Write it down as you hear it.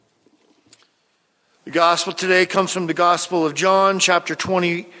The gospel today comes from the Gospel of John, chapter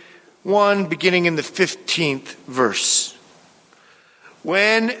 21, beginning in the 15th verse.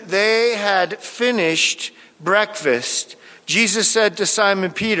 When they had finished breakfast, Jesus said to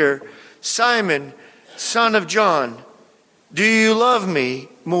Simon Peter, "Simon, son of John, do you love me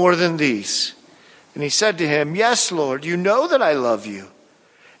more than these?" And he said to him, "Yes, Lord, you know that I love you."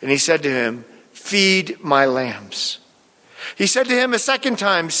 And he said to him, "Feed my lambs." He said to him a second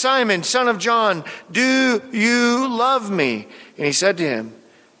time, "Simon, son of John, do you love me?" And he said to him,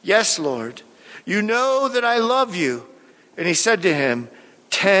 "Yes, Lord, you know that I love you." And he said to him,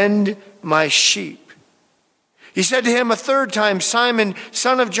 "Tend my sheep." He said to him a third time, "Simon,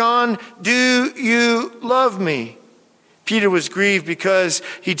 son of John, do you love me?" Peter was grieved because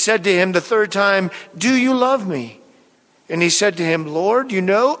he'd said to him the third time, "Do you love me?" And he said to him, "Lord, you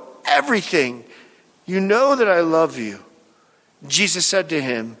know everything. You know that I love you." Jesus said to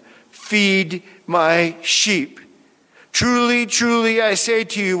him, "Feed my sheep. Truly, truly, I say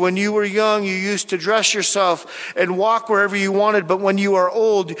to you, when you were young, you used to dress yourself and walk wherever you wanted. But when you are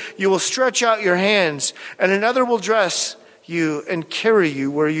old, you will stretch out your hands, and another will dress you and carry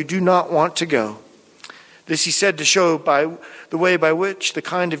you where you do not want to go." This he said to show by the way by which the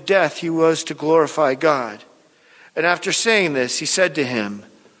kind of death he was to glorify God. And after saying this, he said to him,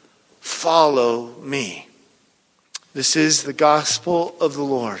 "Follow me." This is the gospel of the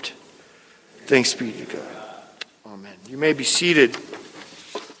Lord. Thanks be to God. Amen. You may be seated.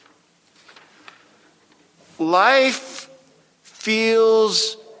 Life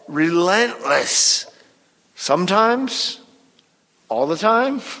feels relentless. Sometimes, all the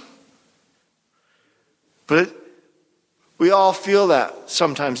time. But we all feel that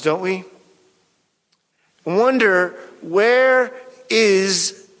sometimes, don't we? I wonder, where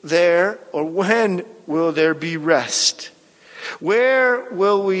is there, or when will there be rest? Where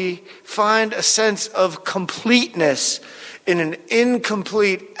will we find a sense of completeness in an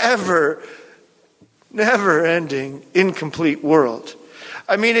incomplete, never-ending, incomplete world?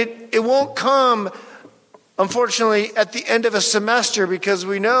 I mean, it won't come, unfortunately, at the end of a semester, because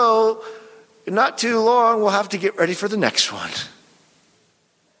we know not too long we'll have to get ready for the next one.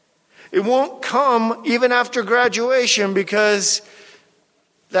 It won't come even after graduation, because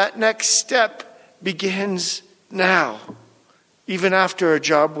that next step begins now, even after a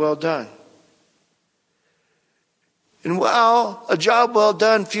job well done. And while a job well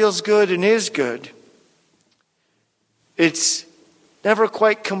done feels good and is good, it's never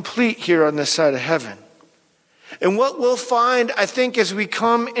quite complete here on this side of heaven. And what we'll find, I think, as we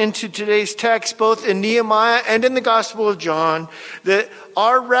come into today's text, both in Nehemiah and in the Gospel of John, that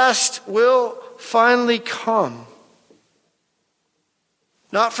our rest will finally come.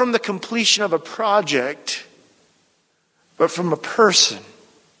 Not from the completion of a project, but from a person.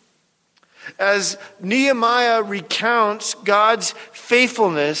 As Nehemiah recounts God's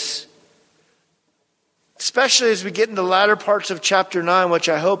faithfulness, especially as we get in the latter parts of chapter 9, which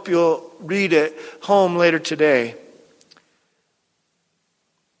I hope you'll read at home later today.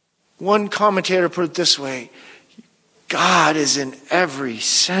 One commentator put it this way: God is in every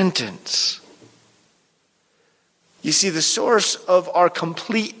sentence. You see, the source of our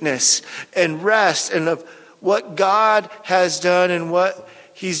completeness and rest and of what God has done and what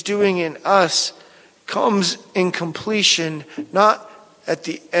he's doing in us comes in completion, not at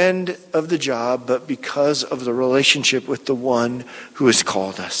the end of the job, but because of the relationship with the one who has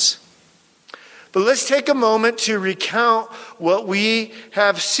called us. But let's take a moment to recount what we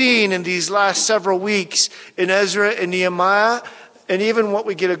have seen in these last several weeks in Ezra and Nehemiah, and even what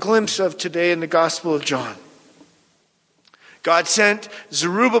we get a glimpse of today in the Gospel of John. God sent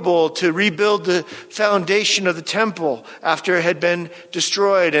Zerubbabel to rebuild the foundation of the temple after it had been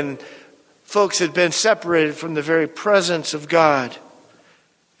destroyed and folks had been separated from the very presence of God.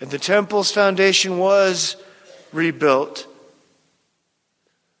 And the temple's foundation was rebuilt.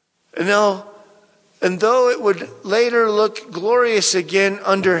 And though it would later look glorious again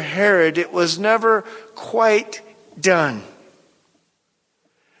under Herod, it was never quite done.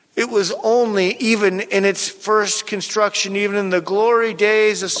 It was only, even in its first construction, even in the glory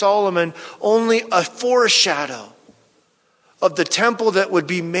days of Solomon, only a foreshadow of the temple that would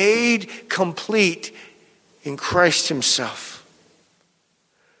be made complete in Christ himself.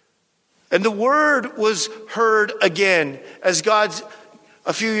 And the word was heard again as God,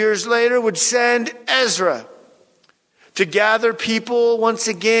 a few years later, would send Ezra to gather people once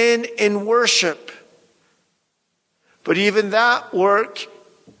again in worship. But even that work,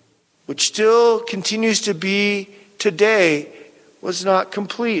 which still continues to be today, was not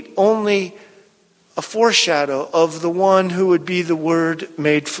complete. Only a foreshadow of the one who would be the Word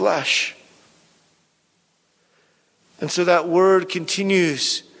made flesh. And so that word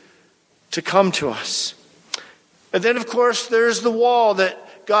continues to come to us. And then, of course, there's the wall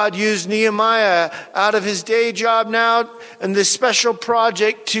that God used Nehemiah out of his day job now and this special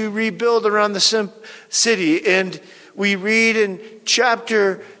project to rebuild around the city. And we read in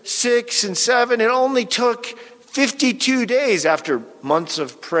chapter 6 and 7, it only took 52 days after months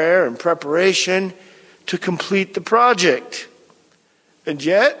of prayer and preparation to complete the project. And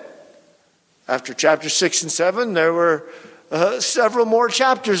yet, after chapter 6 and 7, there were several more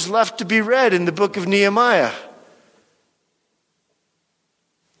chapters left to be read in the book of Nehemiah.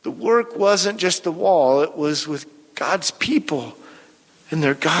 The work wasn't just the wall, it was with God's people and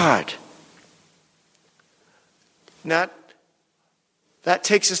their God. And that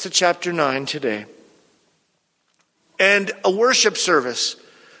takes us to chapter 9 today. And a worship service,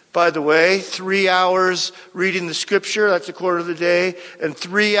 by the way, 3 hours reading the scripture, that's a quarter of the day, and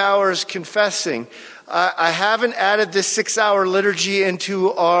 3 hours confessing. I haven't added this 6-hour liturgy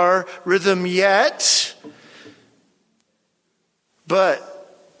into our rhythm yet, but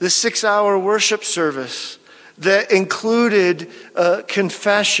the 6-hour worship service that included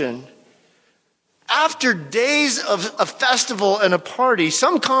confession. After days of a festival and a party,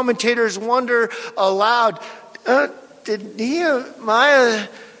 some commentators wonder aloud, did Nehemiah's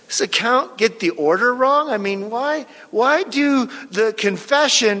account get the order wrong? I mean, why do the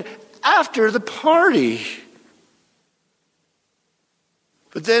confession after the party?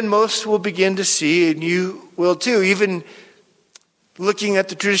 But then most will begin to see, and you will too, even looking at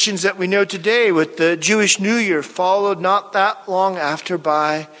the traditions that we know today with the Jewish New Year, followed not that long after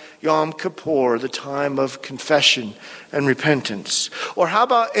by Yom Kippur, the time of confession and repentance. Or how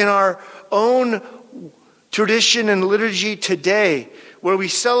about in our own tradition and liturgy today, where we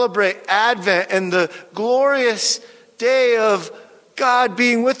celebrate Advent and the glorious day of God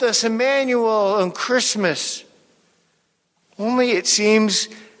being with us, Emmanuel, and Christmas. Only it seems,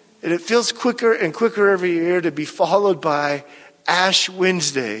 and it feels quicker and quicker every year, to be followed by Ash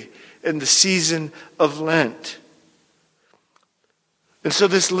Wednesday in the season of Lent. And so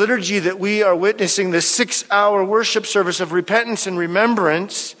this liturgy that we are witnessing, this 6-hour worship service of repentance and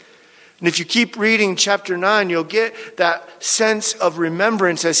remembrance, and if you keep reading chapter 9, you'll get that sense of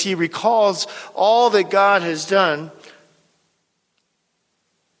remembrance as he recalls all that God has done.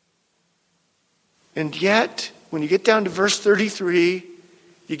 And yet, when you get down to verse 33,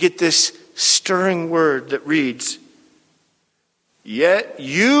 you get this stirring word that reads, "Yet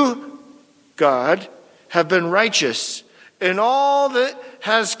you, God, have been righteous in all that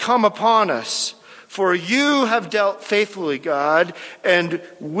has come upon us. For you have dealt faithfully, God, and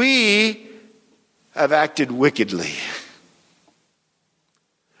we have acted wickedly."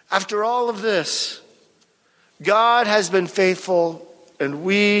 After all of this, God has been faithful and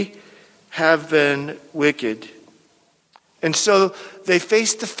we have been wicked. And so they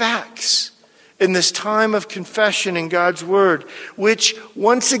face the facts in this time of confession in God's word, which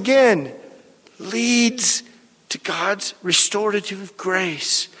once again leads to God's restorative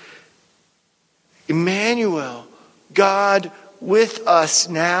grace. Emmanuel, God with us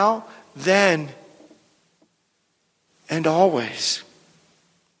now, then, and always.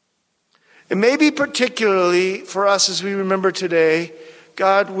 And maybe particularly for us as we remember today,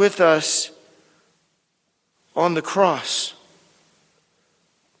 God with us on the cross.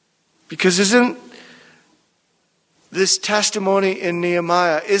 Because isn't this testimony in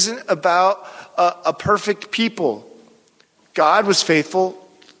Nehemiah isn't about a perfect people? God was faithful.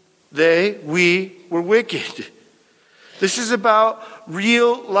 We were wicked. This is about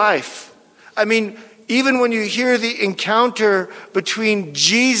real life. I mean, even when you hear the encounter between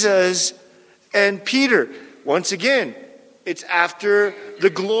Jesus and Peter, once again, it's after the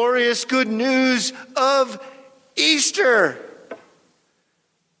glorious good news of Easter.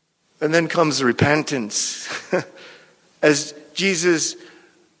 And then comes the repentance. As Jesus,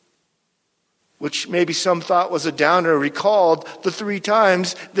 which maybe some thought was a downer, recalled the 3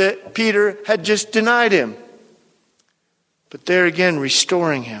 times that Peter had just denied him. But there again,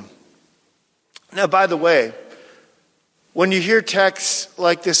 restoring him. Now, by the way, when you hear texts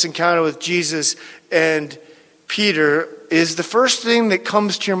like this encounter with Jesus and Peter, is the first thing that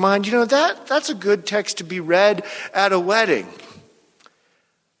comes to your mind, that's a good text to be read at a wedding.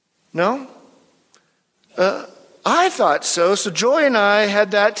 No? I thought so. So Joy and I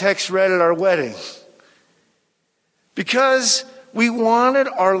had that text read at our wedding. Because we wanted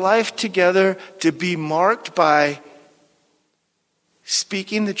our life together to be marked by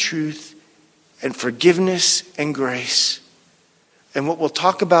speaking the truth and forgiveness and grace. And what we'll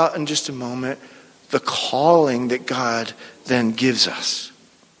talk about in just a moment, the calling that God then gives us.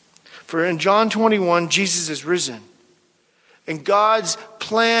 For in John 21, Jesus is risen. And God's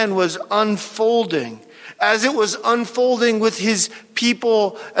plan was unfolding. As it was unfolding with his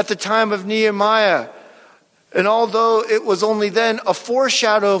people at the time of Nehemiah. And although it was only then a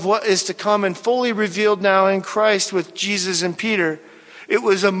foreshadow of what is to come and fully revealed now in Christ with Jesus and Peter, it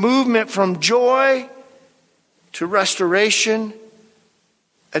was a movement from joy to restoration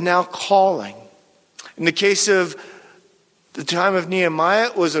and now calling. In the case of the time of Nehemiah,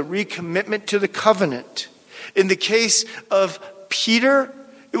 it was a recommitment to the covenant. In the case of Peter,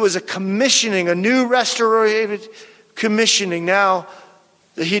 it was a commissioning, a new restorated commissioning now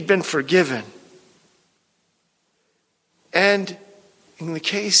that he'd been forgiven. And in the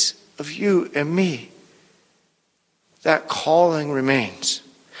case of you and me, that calling remains.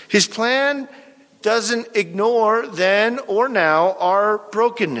 His plan doesn't ignore then or now our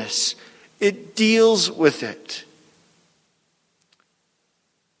brokenness. It deals with it.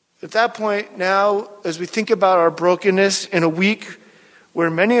 At that point now, as we think about our brokenness in a week where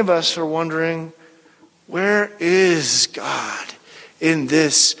many of us are wondering, where is God in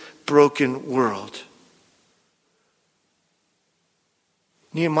this broken world?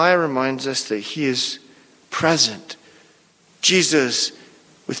 Nehemiah reminds us that he is present. Jesus,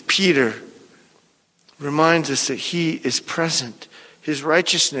 with Peter, reminds us that he is present. His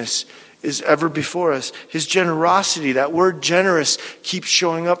righteousness is ever before us. His generosity, that word generous, keeps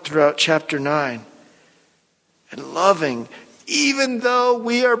showing up throughout chapter 9. And loving, even though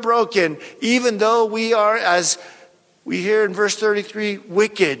we are broken, even though we are, as we hear in verse 33,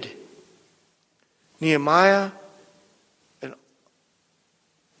 wicked. Nehemiah, and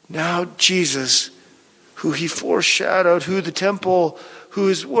now Jesus, who he foreshadowed, who the temple, who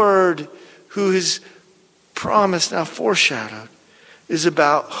his word, who his promise now foreshadowed, is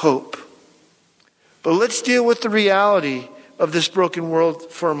about hope. But let's deal with the reality of this broken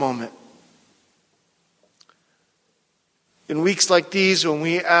world for a moment. In weeks like these, when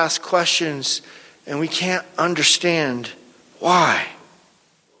we ask questions and we can't understand why,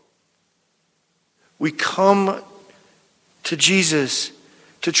 we come to Jesus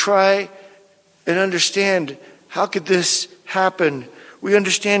to try and understand, how could this happen? We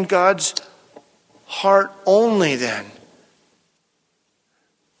understand God's heart only then.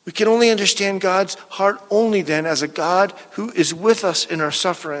 We can only understand God's heart only then as a God who is with us in our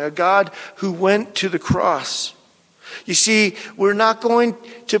suffering, a God who went to the cross. You see, we're not going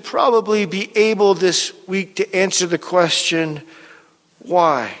to probably be able this week to answer the question,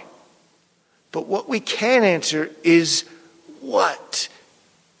 why? But what we can answer is what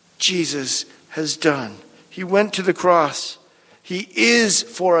Jesus has done. He went to the cross. He is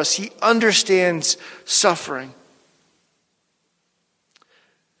for us. He understands suffering.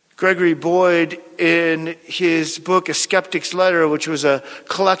 Gregory Boyd, in his book, A Skeptic's Letter, which was a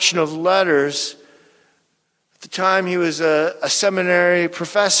collection of letters, at the time he was a seminary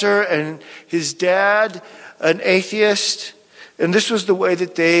professor and his dad, an atheist. And this was the way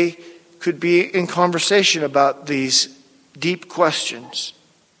that they could be in conversation about these deep questions.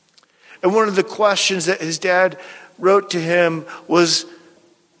 And one of the questions that his dad wrote to him was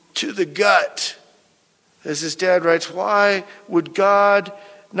to the gut. As his dad writes, why would God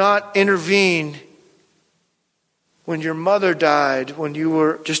not intervene when your mother died when you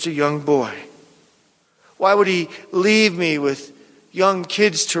were just a young boy? Why would he leave me with young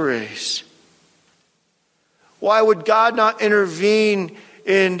kids to raise? Why would God not intervene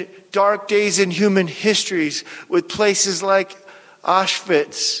in dark days in human histories with places like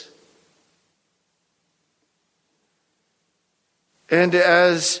Auschwitz? And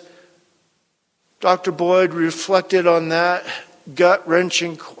as Dr. Boyd reflected on that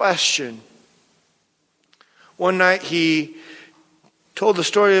gut-wrenching question, one night he told the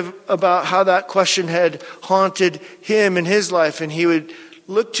story about how that question had haunted him in his life, and he would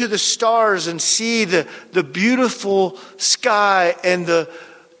look to the stars and see the beautiful sky and the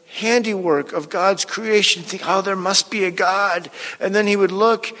handiwork of God's creation, think, oh, there must be a God. And then he would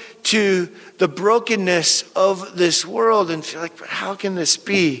look to the brokenness of this world and feel like, but how can this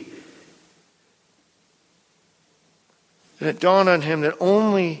be? And it dawned on him that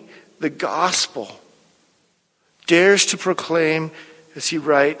only the gospel dares to proclaim, as he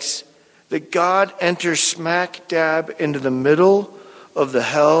writes, that God enters smack dab into the middle of the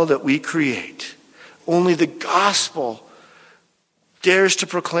hell that we create. Only the gospel dares to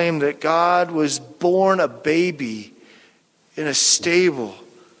proclaim that God was born a baby in a stable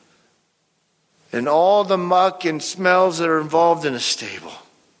and all the muck and smells that are involved in a stable.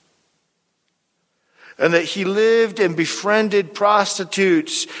 And that he lived and befriended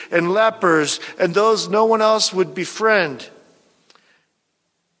prostitutes and lepers and those no one else would befriend.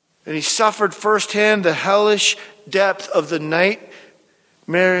 And he suffered firsthand the hellish depth of the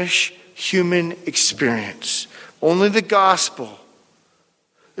nightmarish human experience. Only the gospel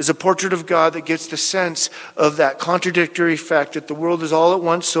is a portrait of God that gets the sense of that contradictory fact that the world is all at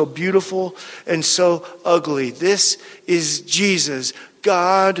once so beautiful and so ugly. This is Jesus,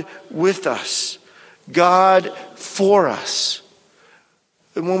 God with us, God for us.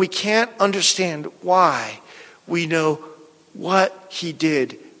 And when we can't understand why, we know what he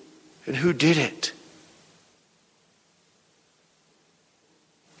did and who did it.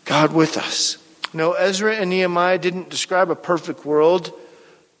 God with us. No, Ezra and Nehemiah didn't describe a perfect world.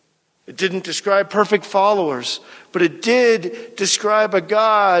 It didn't describe perfect followers. But it did describe a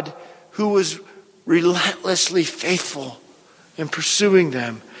God who was relentlessly faithful in pursuing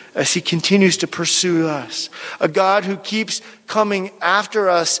them as he continues to pursue us. A God who keeps coming after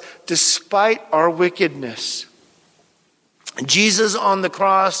us despite our wickedness. Jesus on the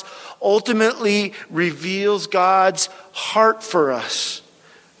cross ultimately reveals God's heart for us.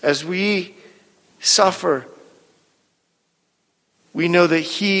 As we suffer, we know that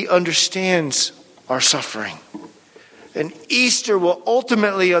he understands our suffering. And Easter will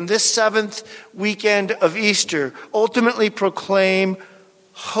ultimately, on this 7th weekend of Easter, ultimately proclaim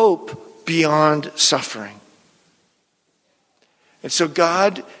hope beyond suffering. And so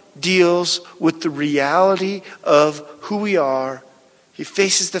God deals with the reality of who we are. He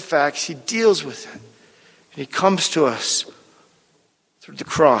faces the facts. He deals with it. And he comes to us through the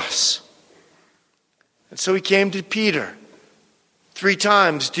cross. And so he came to Peter 3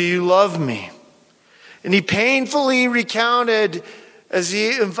 times, "Do you love me?" And he painfully recounted as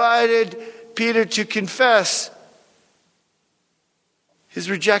he invited Peter to confess his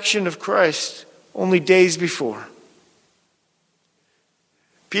rejection of Christ only days before.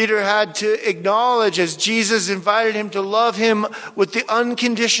 Peter had to acknowledge, as Jesus invited him to love him with the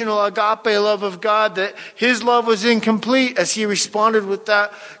unconditional agape love of God, that his love was incomplete as he responded with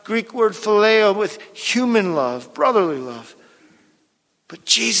that Greek word phileo, with human love, brotherly love. But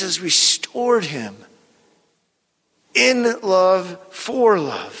Jesus restored him in love for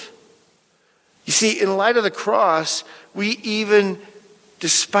love. You see, in light of the cross, we even,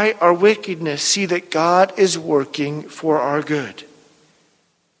 despite our wickedness, see that God is working for our good.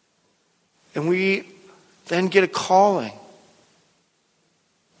 And we then get a calling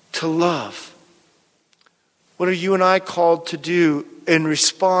to love. What are you and I called to do in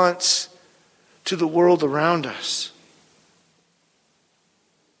response to the world around us?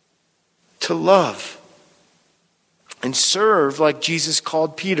 To love and serve like Jesus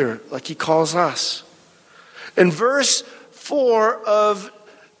called Peter, like he calls us. In verse 4 of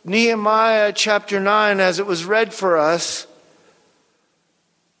Nehemiah chapter 9, as it was read for us,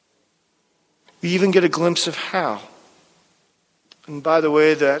 we even get a glimpse of how. And by the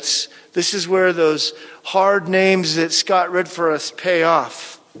way, this is where those hard names that Scott read for us pay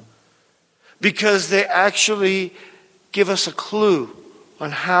off. Because they actually give us a clue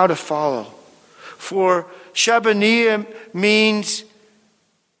on how to follow. For Shebaniah means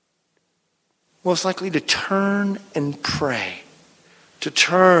most likely to turn and pray. To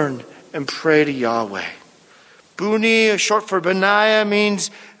turn and pray to Yahweh. Buni, short for Benaiah, means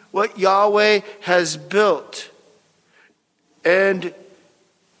what Yahweh has built. And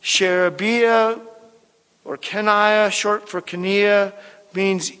Sherebiah, or Keniah, short for Keniah,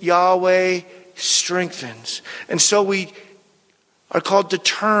 means Yahweh strengthens. And so we are called to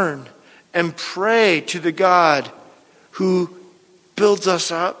turn and pray to the God who builds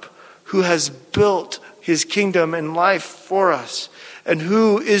us up, who has built his kingdom and life for us, and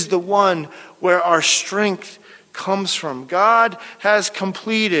who is the one where our strength comes from. God has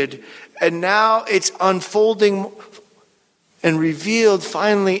completed, and now it's unfolding and revealed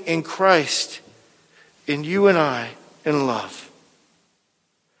finally in Christ, in you and I, in love.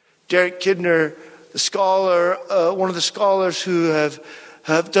 Derek Kidner, the scholar, one of the scholars who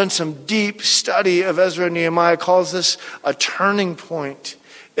have done some deep study of Ezra and Nehemiah, calls this a turning point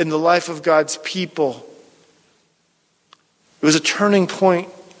in the life of God's people. It was a turning point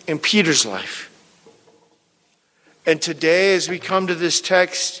in Peter's life. And today, as we come to this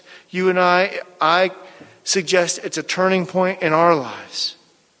text, you and I suggest it's a turning point in our lives.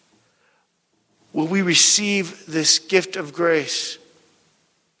 Will we receive this gift of grace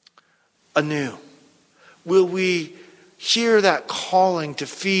anew? Will we hear that calling to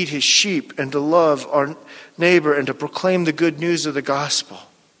feed his sheep and to love our neighbor and to proclaim the good news of the gospel?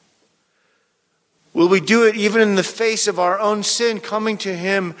 Will we do it even in the face of our own sin, coming to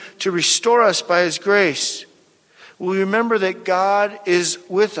him to restore us by his grace? Will we remember that God is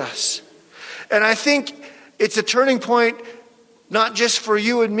with us? And I think it's a turning point Not just for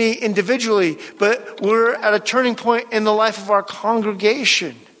you and me individually, but we're at a turning point in the life of our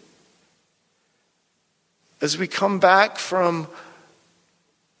congregation. As we come back from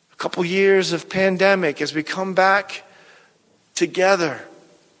a couple years of pandemic, as we come back together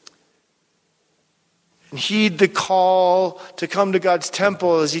and heed the call to come to God's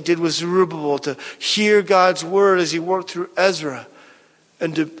temple as he did with Zerubbabel, to hear God's word as he worked through Ezra,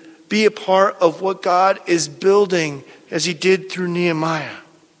 and to be a part of what God is building as he did through Nehemiah.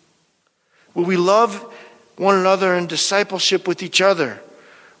 Will we love one another in discipleship with each other?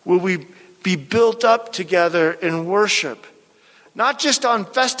 Will we be built up together in worship? Not just on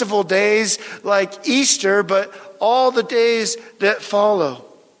festival days like Easter, but all the days that follow.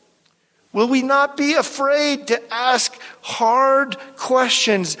 Will we not be afraid to ask hard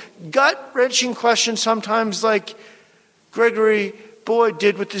questions, gut-wrenching questions sometimes like Gregory Boyd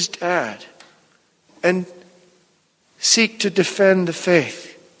did with his dad, and seek to defend the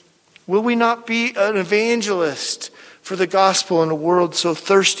faith? Will we not be an evangelist for the gospel in a world so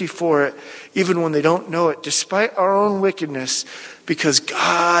thirsty for it, even when they don't know it, despite our own wickedness, because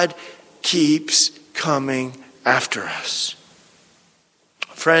God keeps coming after us?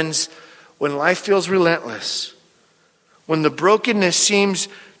 Friends, when life feels relentless, when the brokenness seems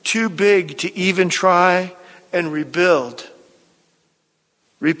too big to even try and rebuild,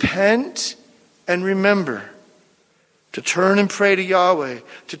 repent and remember to turn and pray to Yahweh,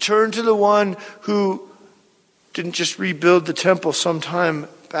 to turn to the one who didn't just rebuild the temple sometime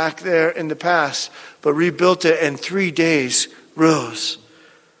back there in the past, but rebuilt it and 3 days rose.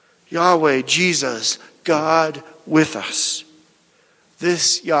 Yahweh, Jesus, God with us.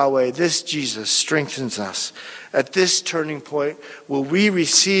 This Yahweh, this Jesus strengthens us. At this turning point, will we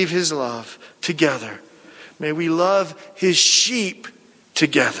receive his love together? May we love his sheep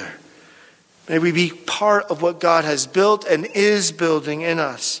together. May we be part of what God has built and is building in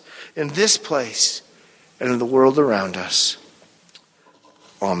us, in this place and in the world around us.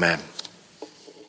 Amen.